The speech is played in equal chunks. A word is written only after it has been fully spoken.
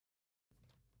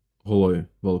Hello,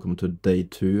 welcome to day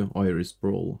 2 Irish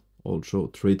Brawl. I'll show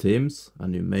 3 teams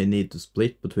and you may need to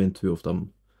split between 2 of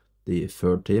them. The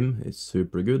third team is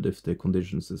super good if the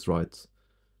conditions is right.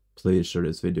 Please share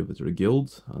this video with your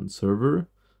guild and server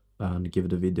and give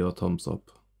the video a thumbs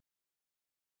up.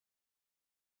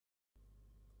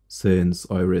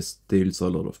 Since Iris deals a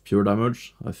lot of pure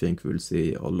damage, I think we'll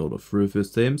see a lot of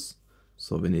Rufus teams,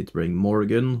 so we need to bring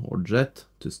Morgan or Jet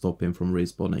to stop him from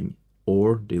respawning,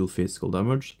 or deal physical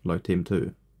damage like team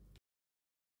 2.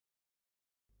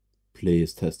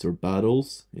 Please test your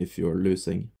battles if you are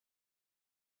losing.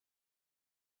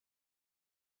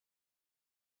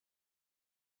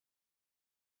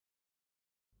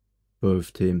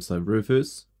 Both teams have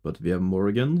Rufus, but we have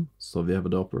Morgan, so we have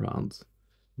the upper hand.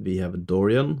 We have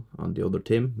Dorian, and the other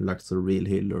team lacks a real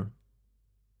healer.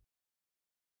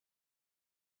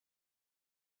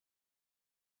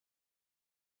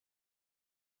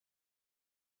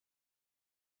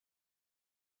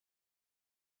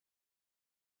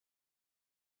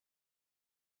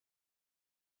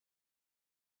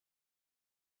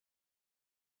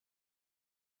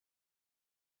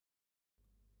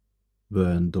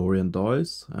 When Dorian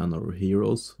dies and our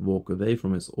heroes walk away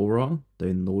from his aura,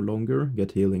 they no longer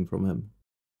get healing from him.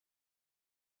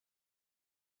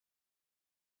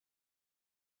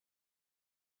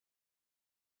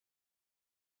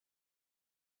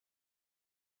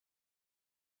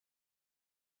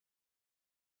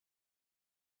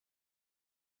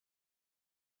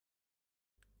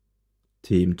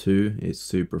 Team 2 is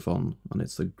super fun, and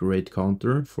it's a great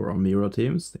counter for Amira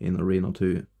teams in Arena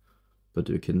 2, but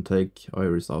you can take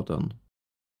Iris out then.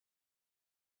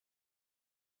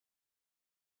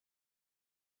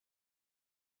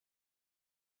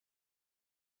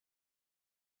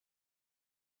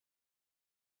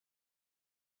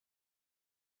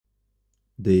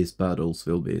 These battles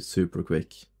will be super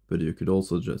quick, but you could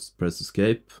also just press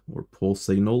escape or pause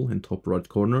signal in top right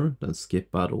corner, then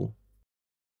skip battle.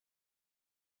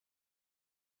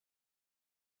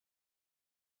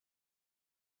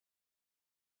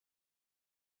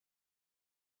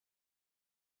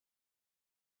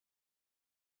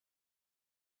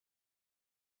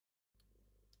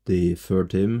 The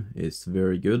third team is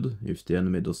very good if the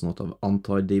enemy does not have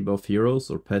anti-debuff heroes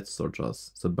or pets such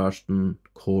as Sebastian,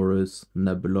 Chorus,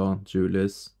 Nebula,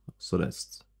 Julius,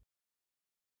 Celeste.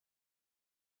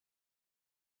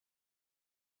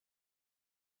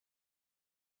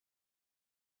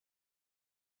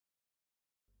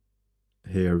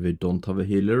 Here we don't have a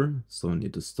healer, so we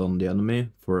need to stun the enemy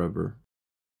forever.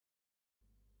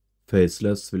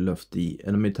 Faceless will lift the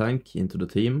enemy tank into the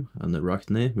team, and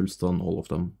Arachne will stun all of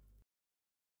them.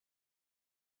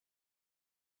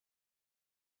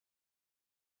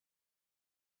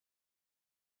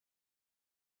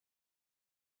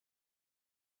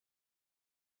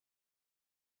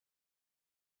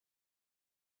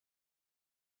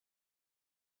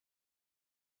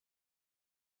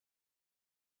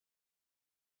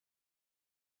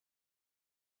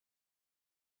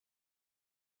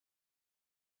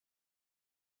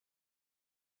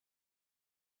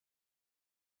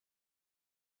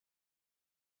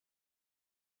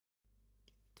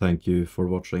 Thank you for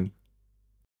watching.